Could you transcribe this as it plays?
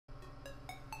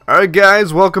Alright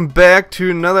guys, welcome back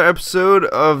to another episode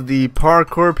of the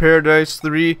Parkour Paradise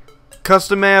 3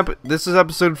 custom map. This is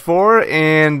episode 4,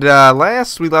 and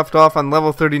last we left off on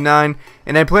level 39,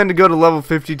 and I plan to go to level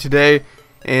 50 today,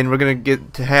 and we're going to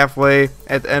get to halfway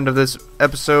at the end of this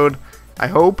episode, I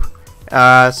hope.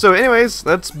 So anyways,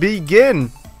 let's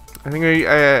begin. I think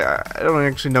I don't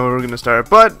actually know where we're going to start,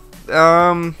 but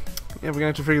yeah, we're going to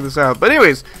have to figure this out. But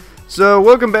anyways, so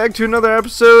welcome back to another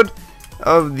episode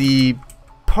of the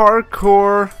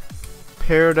Parkour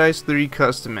Paradise 3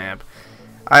 custom map.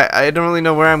 I don't really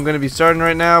know where I'm going to be starting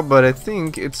right now, but I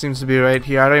think it seems to be right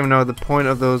here. I don't even know the point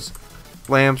of those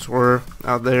lamps were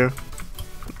out there.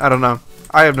 I don't know.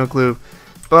 I have no clue.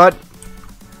 But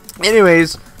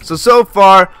anyways, so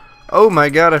far, oh my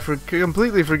god, I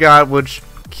completely forgot which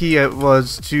key it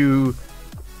was to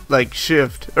like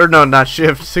shift, or no, not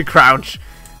shift, to crouch.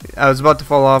 I was about to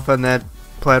fall off on that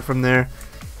platform there.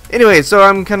 Anyway, so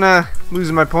I'm kinda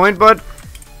losing my point, but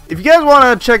if you guys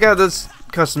want to check out this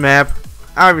custom map,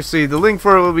 obviously the link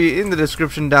for it will be in the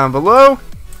description down below,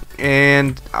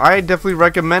 and I definitely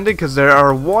recommend it because there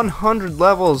are 100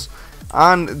 levels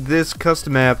on this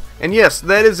custom map, and yes,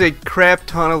 that is a crap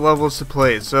ton of levels to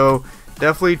play, so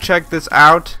definitely check this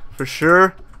out for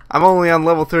sure. I'm only on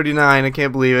level 39, I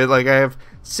can't believe it. Like, I have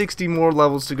 60 more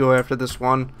levels to go after this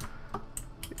one.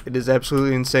 It is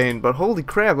absolutely insane, but holy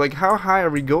crap, like, how high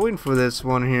are we going for this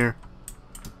one here?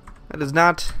 That is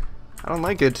not, I don't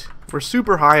like it. We're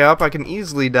super high up, I can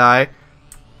easily die.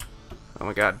 Oh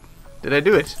my god, did I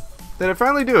do it? Did I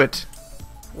finally do it?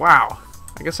 Wow,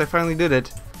 I guess I finally did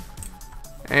it.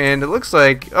 And it looks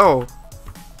like, oh,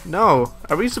 no,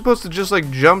 are we supposed to just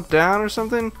like jump down or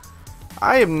something?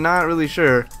 I am not really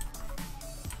sure.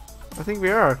 I think we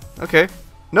are, okay.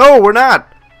 No, we're not!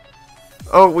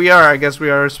 Oh, we are. I guess we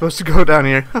are supposed to go down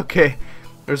here. Okay.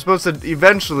 We're supposed to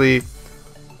eventually,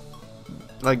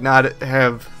 like, not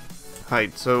have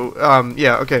height. So,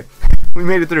 yeah, okay. We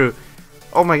made it through.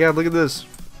 Oh my god, look at this.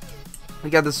 We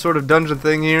got this sort of dungeon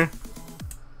thing here.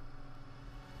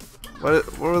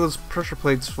 What were those pressure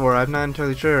plates for? I'm not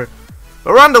entirely sure.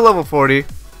 But we're on to level 40.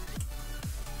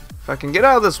 If I can get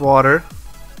out of this water,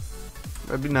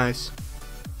 that'd be nice.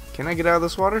 Can I get out of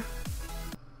this water?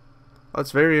 Oh,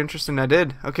 that's very interesting. I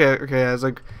did. Okay. I was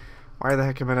like, why the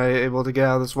heck am I able to get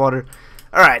out of this water?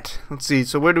 Alright, let's see.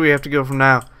 So where do we have to go from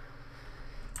now?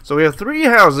 So we have 3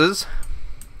 houses.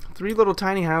 3 little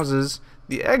tiny houses.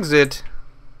 The exit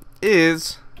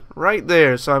is right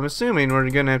there. So I'm assuming we're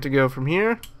going to have to go from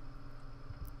here.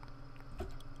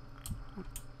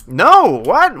 No!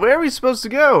 What? Where are we supposed to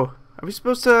go? Are we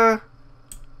supposed to...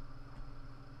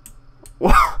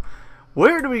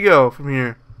 Where do we go from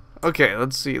here? Okay,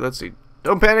 let's see.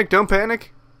 Don't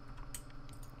panic.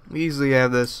 We easily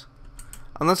have this.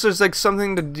 Unless there's like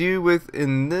something to do with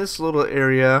in this little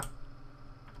area.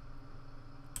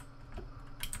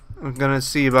 I'm gonna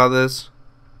see about this.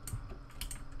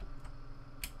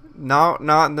 No,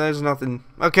 there's nothing.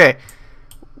 Okay.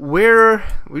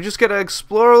 We just gotta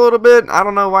explore a little bit. I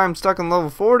don't know why I'm stuck on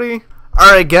level 40.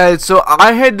 Alright guys, so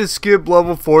I had to skip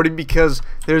level 40 because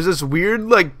there's this weird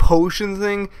like potion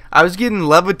thing. I was getting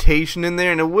levitation in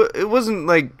there, and it wasn't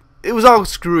like, it was all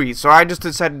screwy, so I just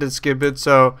decided to skip it.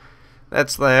 So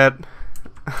that's that.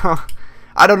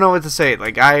 I don't know what to say.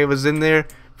 Like, I was in there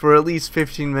for at least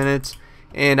 15 minutes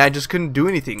and I just couldn't do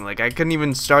anything. Like, I couldn't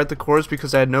even start the course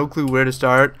because I had no clue where to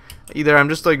start. Either I'm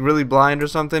just like really blind or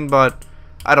something, but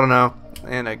I don't know,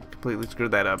 and I completely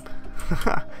screwed that up.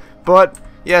 But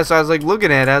yeah, so I was like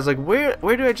looking at it, I was like, where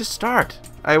do I just start?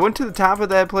 I went to the top of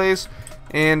that place,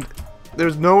 and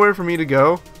there's nowhere for me to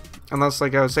go, unless,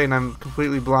 like I was saying, I'm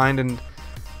completely blind, and,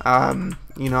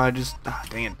 you know, I just,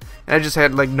 dang it, and I just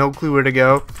had, like, no clue where to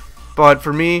go. But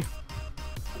for me,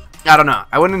 I don't know,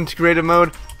 I went into creative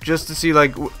mode just to see,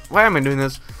 like, why am I doing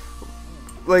this?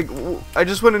 Like, I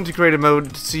just went into creative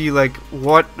mode to see, like,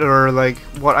 what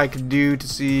I could do to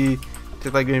see, to,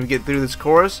 like, maybe get through this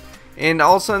course. And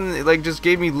all of a sudden, it like just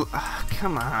gave me,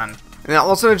 come on. And all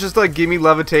of a sudden, it just like gave me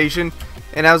levitation,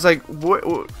 and I was like,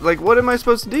 what am I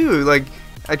supposed to do? Like,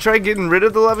 I tried getting rid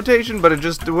of the levitation, but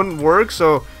it wouldn't work.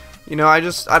 So, you know, I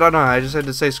don't know. I just had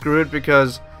to say screw it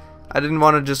because I didn't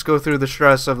want to just go through the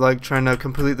stress of like trying to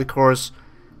complete the course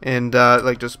and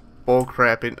like just bull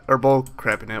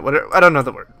crapping it. Whatever. I don't know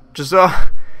the word. Just I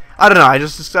don't know. I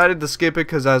just decided to skip it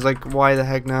because I was like, why the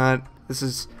heck not? This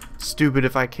is stupid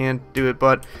if I can't do it.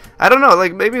 But I don't know,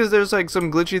 like maybe there's like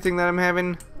some glitchy thing that I'm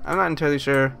having. I'm not entirely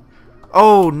sure.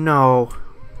 Oh no.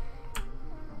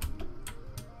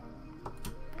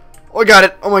 Oh, I got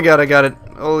it. Oh my god, I got it.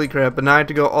 Holy crap. But now I have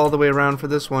to go all the way around for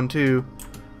this one too.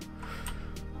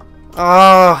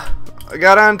 I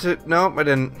got onto... Nope, I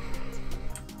didn't.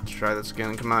 Let's try this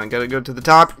again. Come on, gotta go to the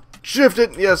top. Shift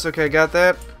it! Yes, okay, got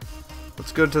that.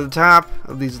 Let's go to the top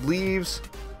of these leaves.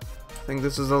 I think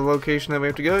this is the location that we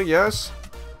have to go. Yes.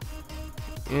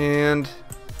 And...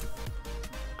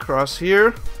 cross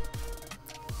here.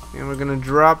 And we're gonna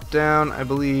drop down, I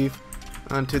believe,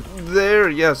 onto there.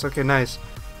 Yes, okay, nice.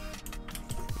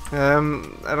 I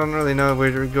don't really know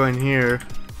where we're going here.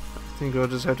 I think we'll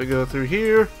just have to go through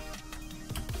here.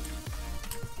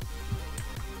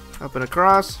 Up and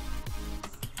across.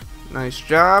 Nice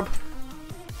job.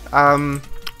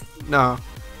 No.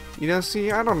 You don't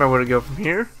see, I don't know where to go from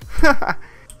here.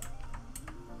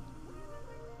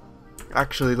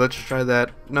 Actually, let's try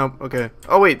that. Nope, okay.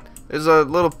 Oh wait, there's a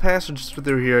little passage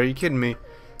through here. Are you kidding me?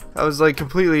 I was like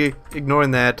completely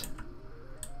ignoring that.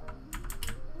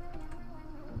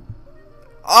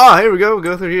 Oh, here we go. We'll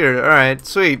go through here. Alright,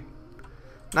 sweet.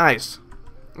 Nice.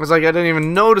 I was like, I didn't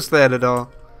even notice that at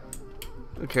all.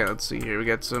 Okay, let's see here. We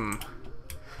got some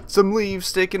leaves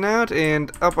sticking out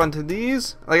and up onto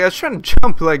these. Like, I was trying to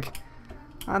jump like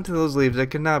onto those leaves. I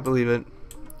could not believe it.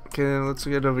 Okay, let's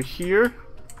get over here.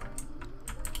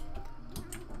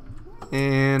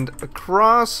 And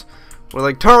across. We're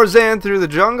like Tarzan through the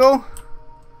jungle.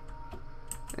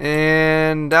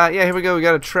 And yeah, here we go. We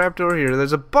got a trapdoor here.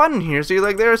 There's a button here. See,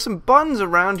 like, there are some buttons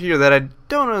around here that I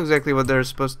don't know exactly what they're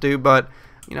supposed to do, but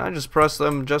you know, I just press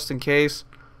them just in case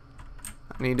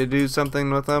I need to do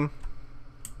something with them.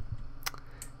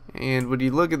 And would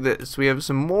you look at this? We have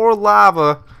some more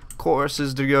lava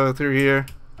courses to go through here.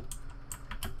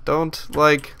 Don't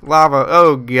like lava.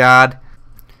 Oh God.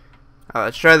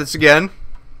 Let's try this again.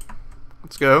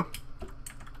 Let's go.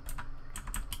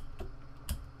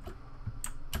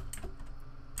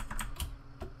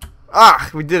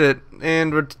 Ah, we did it,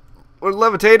 and we're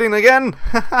levitating again.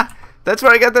 That's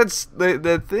where I got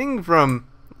that thing from.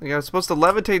 Like, I was supposed to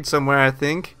levitate somewhere, I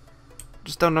think.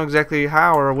 Just don't know exactly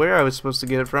how or where I was supposed to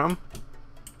get it from.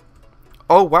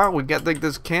 Oh wow, we got like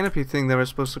this canopy thing that we're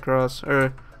supposed to cross,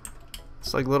 or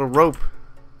it's like a little rope.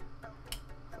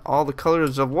 All the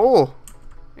colors of wool.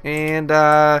 And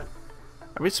are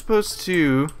we supposed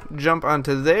to jump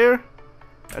onto there?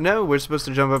 No, we're supposed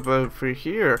to jump up over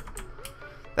here.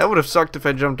 That would have sucked if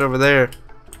I jumped over there.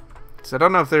 So I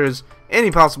don't know if there is any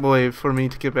possible way for me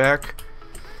to get back.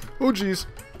 Oh jeez.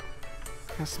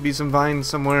 Has to be some vines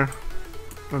somewhere.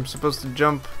 I'm supposed to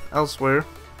jump elsewhere.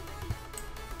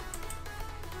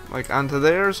 Like onto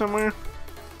there or somewhere?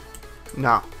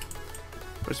 No.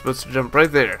 We're supposed to jump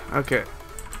right there. Okay.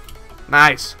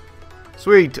 Nice.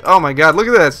 Sweet. Oh my God, look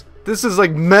at this. This is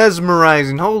like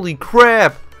mesmerizing. Holy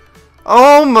crap.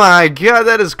 Oh my God,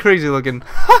 that is crazy looking.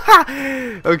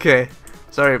 Okay.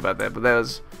 Sorry about that, but that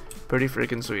was pretty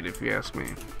freaking sweet if you ask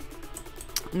me.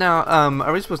 Now,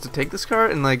 are we supposed to take this car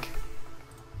and like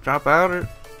drop out or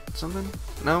something?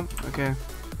 No? Okay.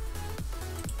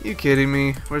 You kidding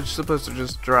me? We're supposed to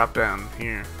just drop down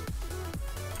here.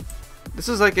 This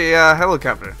is like a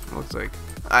helicopter, it looks like.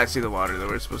 I see the water that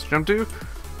we're supposed to jump to.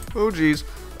 Oh jeez.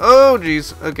 Oh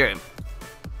jeez. Okay.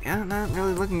 Yeah, not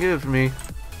really looking good for me.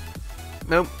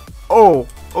 Nope. Oh,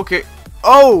 okay.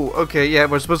 Oh, okay, yeah,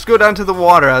 we're supposed to go down to the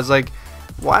water. I was like,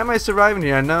 why am I surviving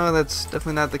here? I know that's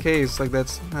definitely not the case. Like,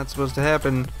 that's not supposed to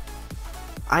happen.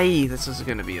 Aye, this is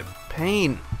gonna be a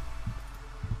pain.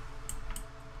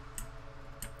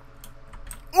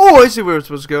 Oh, I see where we're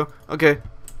supposed to go. Okay.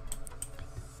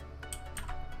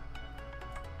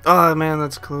 Oh man,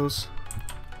 that's close.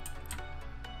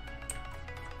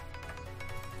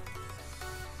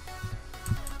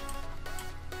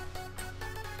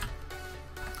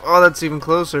 Oh, that's even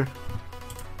closer.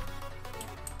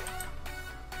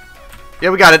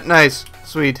 Yeah, we got it. Nice.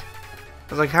 Sweet. I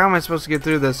was like, how am I supposed to get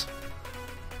through this?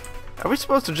 Are we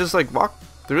supposed to just like walk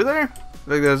through there?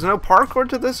 Like, there's no parkour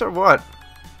to this or what?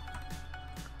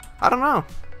 I don't know.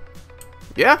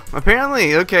 Yeah,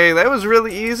 apparently. Okay, that was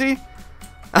really easy.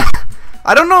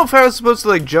 I don't know if I was supposed to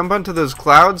like jump onto those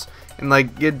clouds and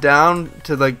like get down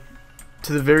to like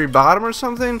to the very bottom or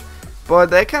something, but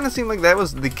that kind of seemed like that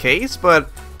was the case,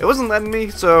 but it wasn't letting me,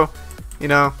 so you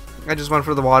know, I just went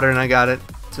for the water and I got it.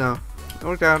 So it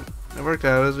worked out. It worked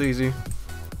out. It was easy.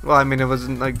 Well, I mean, it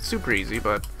wasn't like super easy,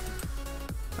 but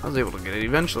I was able to get it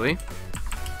eventually.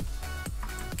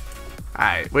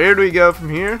 Alright, where do we go from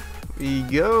here? We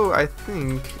go, I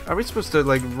think. Are we supposed to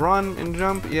like run and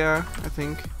jump? Yeah, I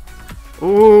think.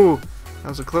 Ooh, that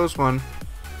was a close one.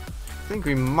 I think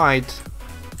we might.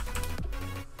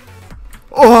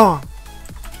 Oh!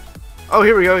 Oh,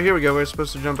 here we go, here we go. We're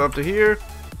supposed to jump up to here.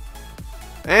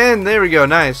 And there we go,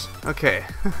 nice. Okay.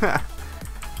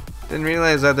 Didn't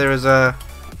realize that there was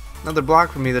another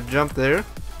block for me to jump there.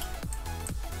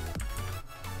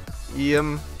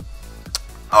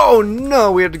 Oh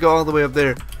no, we have to go all the way up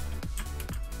there.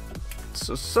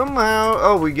 So somehow,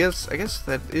 oh, I guess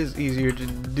that is easier to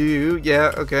do.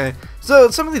 Yeah, okay. So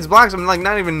some of these blocks I'm like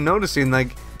not even noticing.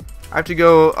 Like I have to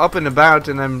go up and about,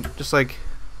 and I'm just like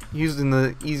using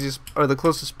the easiest or the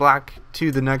closest block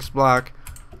to the next block.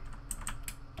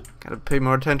 Gotta pay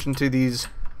more attention to these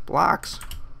blocks.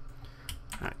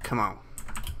 Alright, come on.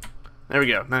 There we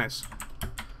go. Nice.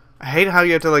 I hate how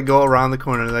you have to like go around the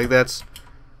corner. Like that's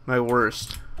my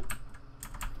worst.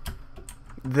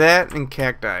 That and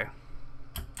cacti.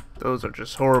 Those are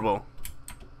just horrible.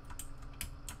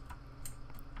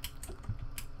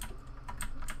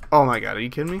 Oh my god, are you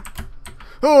kidding me?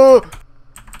 Oh!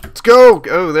 Let's go!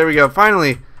 Oh, there we go.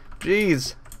 Finally.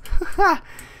 Jeez.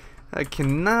 I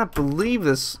cannot believe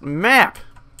this map.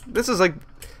 This is like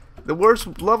the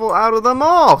worst level out of them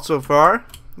all so far.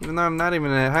 Even though I'm not even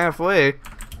at halfway.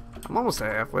 I'm almost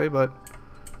at halfway, but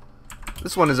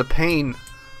this one is a pain.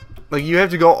 Like you have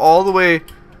to go all the way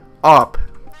up,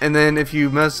 and then if you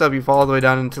mess up you fall all the way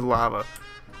down into the lava.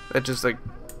 That just like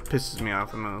pisses me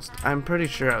off the most. I'm pretty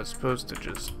sure I was supposed to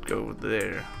just go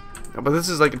there. Oh, but this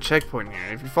is like a checkpoint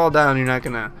here. If you fall down you're not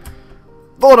gonna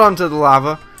fall onto the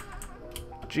lava.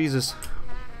 Jesus.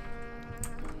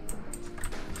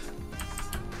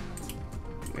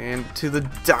 And to the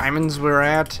diamonds we're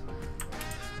at.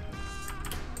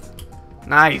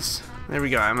 Nice. There we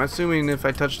go. I'm assuming if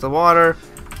I touch the water,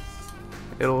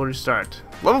 it'll restart.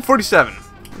 Level 47.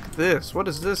 Look at this. What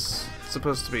is this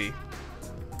supposed to be?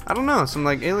 I don't know. Some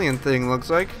like alien thing looks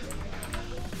like.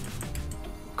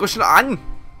 Push it on.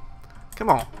 Come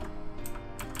on.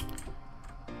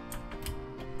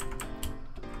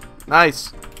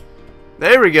 Nice.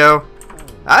 There we go.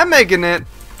 I'm making it.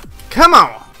 Come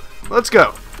on. Let's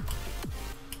go.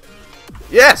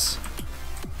 Yes.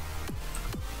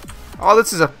 Oh,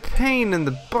 this is a pain in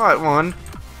the butt one.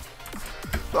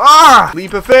 Ah!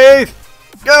 Leap of faith.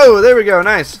 Go. There we go.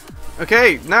 Nice.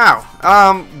 Okay, now,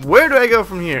 where do I go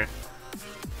from here?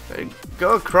 I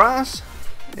go across?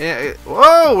 Yeah.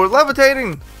 Whoa, we're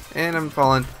levitating. And I'm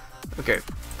falling. Okay.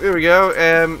 There we go.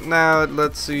 And now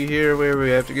let's see here where we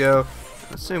have to go.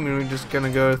 Assuming we're just gonna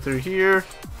go through here.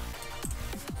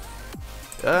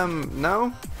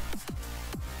 No.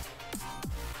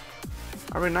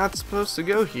 Are we not supposed to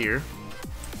go here?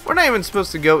 We're not even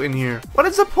supposed to go in here. What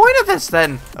is the point of this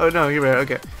then? Oh no, here we are.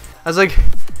 Okay. I was like,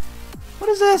 what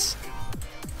is this?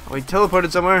 Oh, we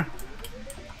teleported somewhere.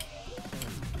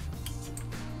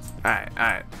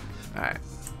 Alright.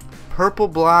 Purple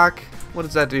block. What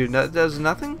does that do? That does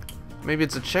nothing? Maybe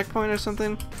it's a checkpoint or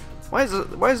something? Why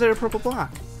is there a purple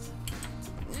block?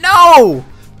 No!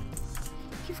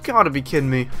 You've got to be kidding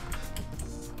me.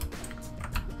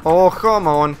 Oh, come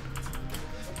on.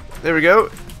 There we go.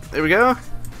 There we go.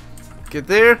 Get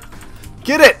there.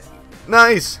 Get it!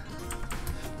 Nice.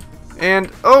 And,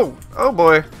 oh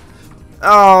boy.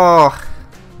 Oh.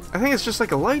 I think it's just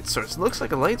like a light source. It looks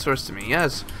like a light source to me,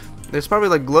 yes. There's probably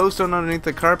like glowstone underneath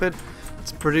the carpet.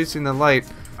 It's producing the light.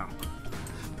 Oh.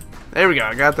 There we go.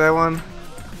 I got that one.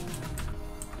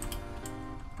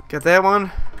 Got that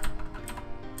one.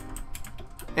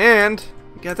 And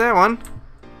got that one.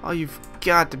 Oh, you've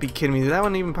got to be kidding me. Did that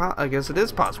one even I guess it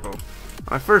is possible.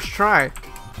 My first try.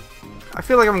 I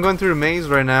feel like I'm going through a maze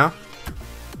right now.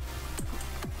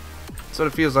 That's what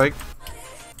it feels like.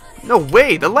 No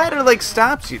way. The ladder like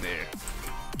stops you there.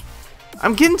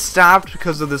 I'm getting stopped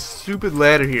because of this stupid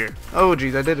ladder here. Oh,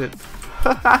 geez, I did it.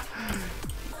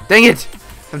 Dang it.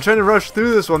 I'm trying to rush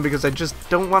through this one because I just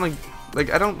don't want to...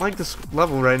 Like, I don't like this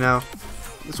level right now.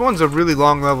 This one's a really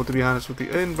long level, to be honest with you.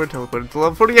 And we're teleported to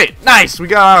level 48. Nice! We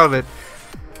got out of it.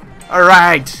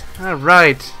 Alright.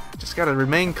 Alright. Just gotta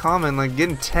remain calm and, like,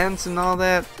 getting tense and all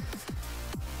that.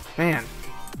 Man.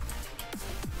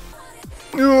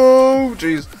 Oh,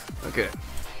 jeez. Okay.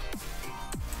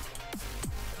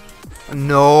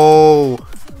 No.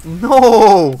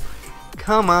 No.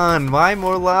 Come on. Why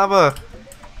more lava?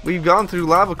 We've gone through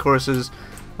lava courses,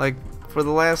 like, for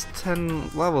the last 10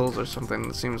 levels or something,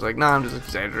 it seems like. Nah, I'm just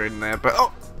exaggerating that, but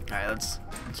oh! Alright, let's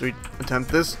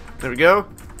attempt this. There we go.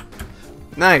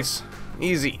 Nice.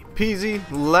 Easy peasy,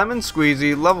 lemon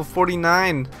squeezy, level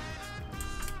 49.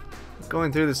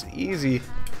 Going through this easy.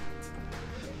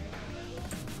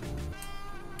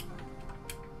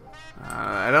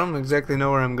 I don't exactly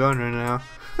know where I'm going right now.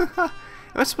 Am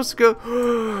I supposed to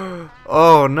go?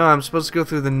 Oh no, I'm supposed to go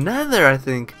through the nether, I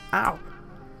think. Ow.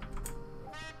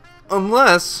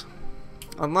 Unless,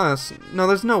 no,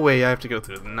 there's no way I have to go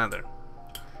through the nether.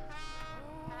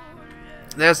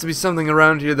 There has to be something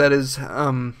around here that is,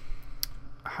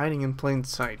 hiding in plain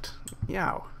sight.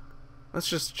 Yow. Let's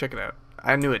just check it out.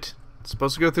 I knew it. It's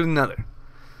supposed to go through the nether.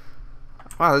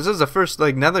 Wow, this is the first,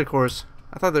 like, nether course.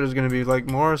 I thought there was gonna be, like,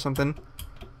 more or something.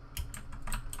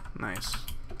 Nice.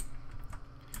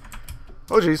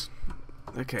 Oh, jeez.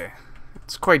 Okay.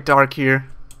 It's quite dark here.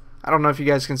 I don't know if you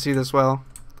guys can see this well.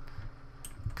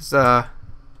 Because,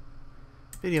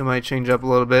 video might change up a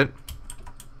little bit.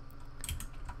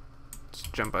 Let's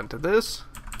jump onto this.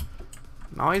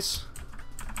 Nice.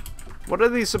 What are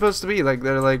these supposed to be? Like,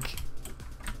 they're like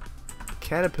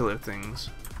caterpillar things.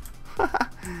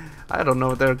 I don't know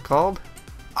what they're called.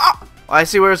 Oh, I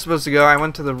see where it's supposed to go. I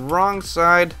went to the wrong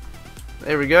side.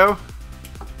 There we go.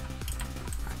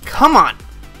 Come on.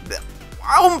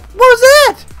 Oh, what was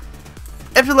that?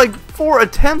 After like 4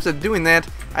 attempts at doing that,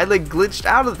 I like glitched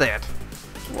out of that.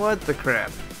 What the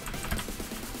crap?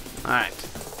 Alright.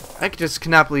 I just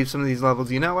cannot believe some of these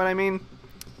levels, you know what I mean?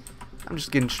 I'm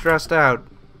just getting stressed out.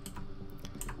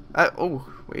 Oh,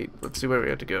 wait, let's see where we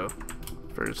have to go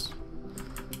first.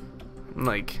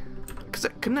 Like,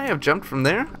 couldn't I have jumped from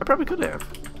there? I probably could have.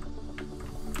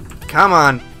 Come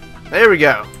on. There we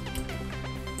go.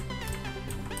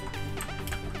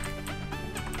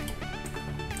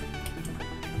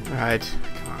 Alright,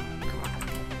 come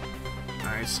on.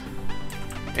 Nice.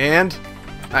 And,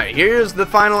 alright, here's the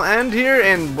final end here,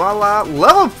 and voila,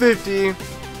 level 50!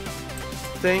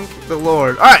 Thank the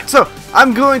Lord. Alright, so,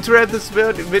 I'm going to wrap this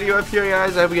video up here,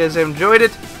 guys. I hope you guys have enjoyed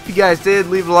it. If you guys did,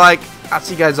 leave a like. I'll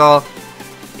see you guys all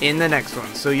in the next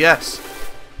one. So, yes,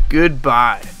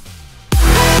 goodbye.